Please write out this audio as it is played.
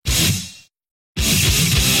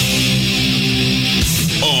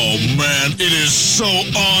man. It is so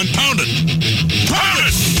on. Pound it. Pound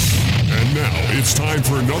it! And now it's time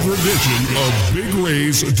for another edition of Big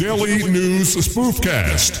Ray's Daily News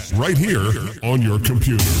Spoofcast, right here on your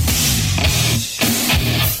computer.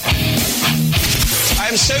 I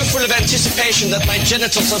am so full of anticipation that my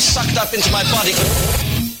genitals have sucked up into my body.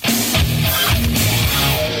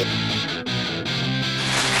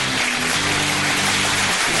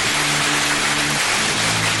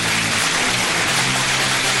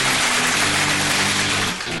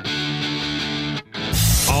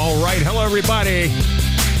 All right, hello everybody.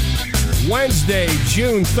 Wednesday,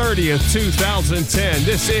 June 30th, 2010.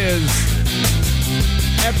 This is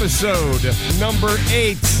episode number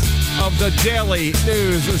 8 of the Daily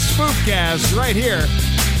News Spoofcast right here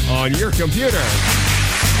on your computer.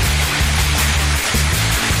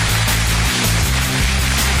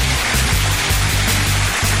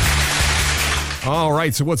 All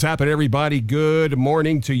right, so what's happening, everybody? Good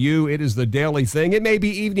morning to you. It is the daily thing. It may be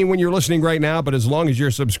evening when you're listening right now, but as long as you're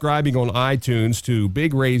subscribing on iTunes to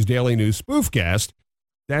Big Ray's Daily News Spoofcast,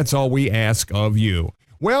 that's all we ask of you.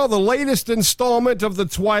 Well, the latest installment of the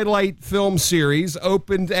Twilight film series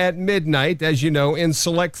opened at midnight, as you know, in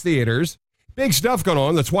select theaters. Big stuff going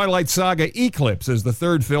on. The Twilight Saga ECLIPSE is the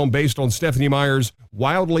third film based on Stephenie Meyer's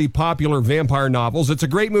wildly popular vampire novels. It's a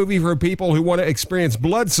great movie for people who want to experience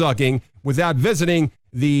blood-sucking without visiting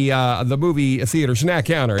the movie theater snack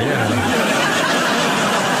counter. Yeah.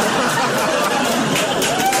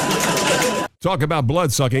 Talk about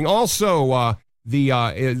blood-sucking. Also,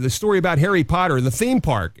 the story about Harry Potter, the theme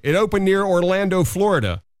park. It opened near Orlando,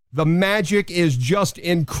 Florida. The magic is just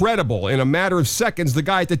incredible. In a matter of seconds, the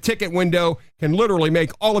guy at the ticket window can literally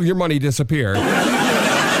make all of your money disappear.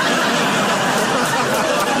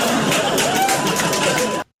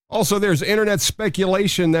 Also, there's internet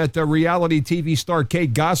speculation that reality TV star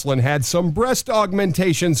Kate Gosselin had some breast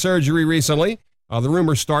augmentation surgery recently. The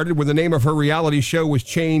rumor started when the name of her reality show was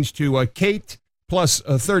changed to Kate plus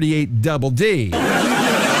 38 Double D.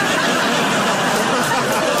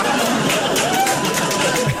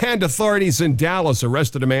 And authorities in Dallas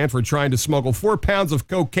arrested a man for trying to smuggle 4 pounds of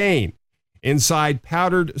cocaine inside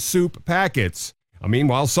powdered soup packets.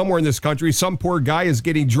 Meanwhile, somewhere in this country, some poor guy is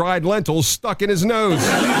getting dried lentils stuck in his nose.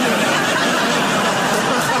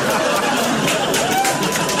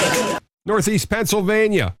 Northeast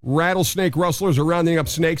Pennsylvania, rattlesnake rustlers are rounding up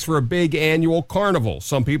snakes for a big annual carnival.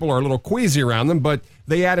 Some people are a little queasy around them, but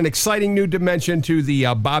they add an exciting new dimension to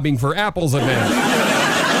the bobbing for apples event.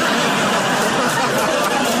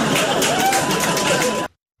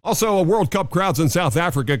 Also, World Cup crowds in South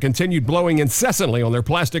Africa continued blowing incessantly on their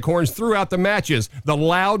plastic horns throughout the matches. The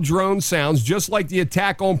loud drone sounds just like the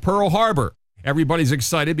attack on Pearl Harbor. Everybody's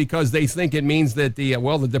excited because they think it means that the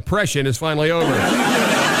depression is finally over.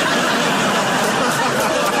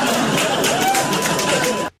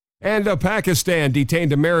 And Pakistan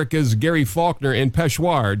detained America's Gary Faulkner in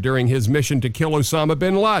Peshawar during his mission to kill Osama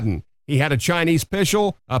bin Laden. He had a Chinese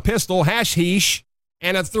pistol, hashish,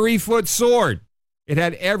 and a 3-foot sword. It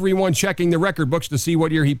had everyone checking the record books to see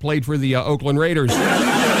what year he played for the Oakland Raiders.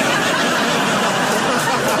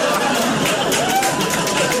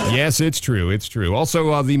 Yes, it's true. It's true.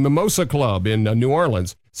 Also, the Mimosa Club in New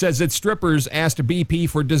Orleans says that strippers asked BP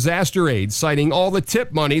for disaster aid, citing all the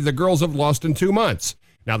tip money the girls have lost in 2 months.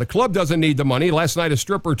 Now, the club doesn't need the money. Last night, a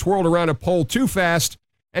stripper twirled around a pole too fast,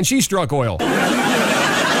 and she struck oil.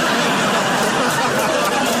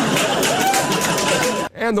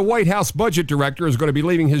 And the White House budget director is going to be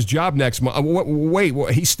leaving his job next month. Wait,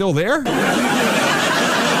 he's still there?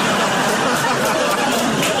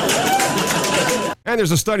 And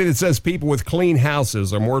there's a study that says people with clean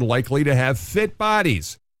houses are more likely to have fit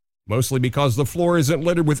bodies, mostly because the floor isn't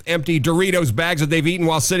littered with empty Doritos bags that they've eaten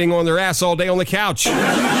while sitting on their ass all day on the couch. Oh,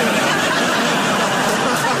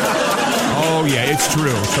 yeah, it's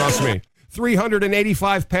true. Trust me.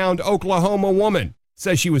 385-pound Oklahoma woman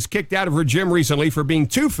says she was kicked out of her gym recently for being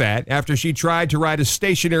too fat after she tried to ride a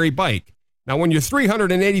stationary bike. Now, when you're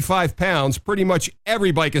 385 pounds, pretty much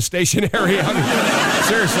every bike is stationary. I mean,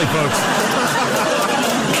 seriously, folks.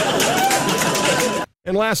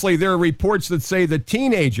 And lastly, there are reports that say that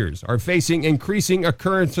teenagers are facing increasing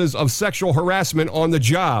occurrences of sexual harassment on the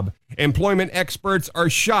job. Employment experts are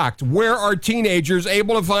shocked. Where are teenagers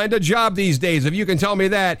able to find a job these days? If you can tell me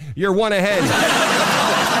that, you're one ahead.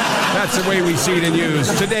 That's the way we see the news.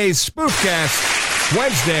 Today's Spoofcast,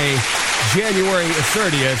 Wednesday, January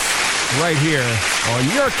 30th, right here on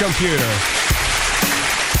your computer.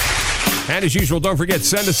 And as usual, don't forget,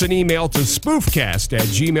 send us an email to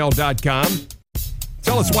spoofcast@gmail.com.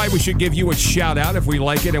 Tell us why we should give you a shout out if we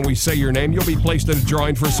like it and we say your name. You'll be placed in a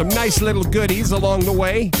drawing for some nice little goodies along the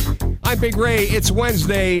way. I'm Big Ray. It's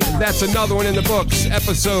Wednesday. That's another one in the books.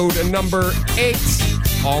 Episode number 8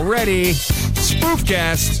 already.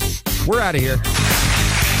 Spoofcast. We're out of here.